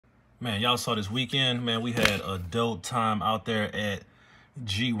Man, y'all saw this weekend, man, we had a dope time out there at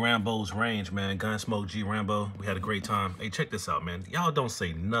G Rambo's range, man. Gunsmoke G Rambo. We had a great time. Hey, check this out, man. Y'all don't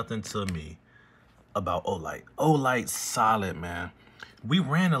say nothing to me about Olight. Olight solid, man. We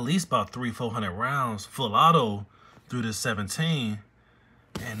ran at least about 300-400 rounds full auto through this 17,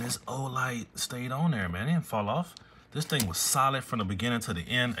 and this Olight stayed on there, man. It didn't fall off. This thing was solid from the beginning to the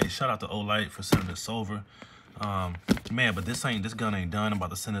end. Hey, shout out to Olight for sending this over. Man, but this gun ain't done. I'm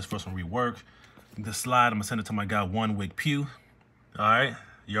about to send this for some rework. The slide, I'm gonna send it to my guy One Wick Pew. All right,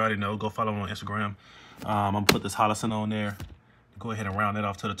 you already know. Go follow him on Instagram. I'm gonna put this Hollison on there. Go ahead and round it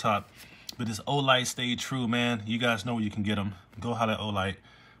off to the top. But this Olight stayed true, man. You guys know where you can get them. Go holler at Olight.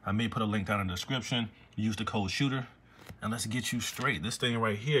 I may put a link down in the description. Use the code SHOOTER, and let's get you straight. This thing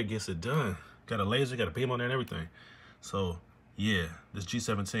right here gets it done. Got a laser, got a beam on there and everything. So yeah, this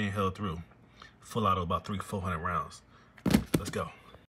G17 held through. Full out of about 300-400 rounds. Let's go.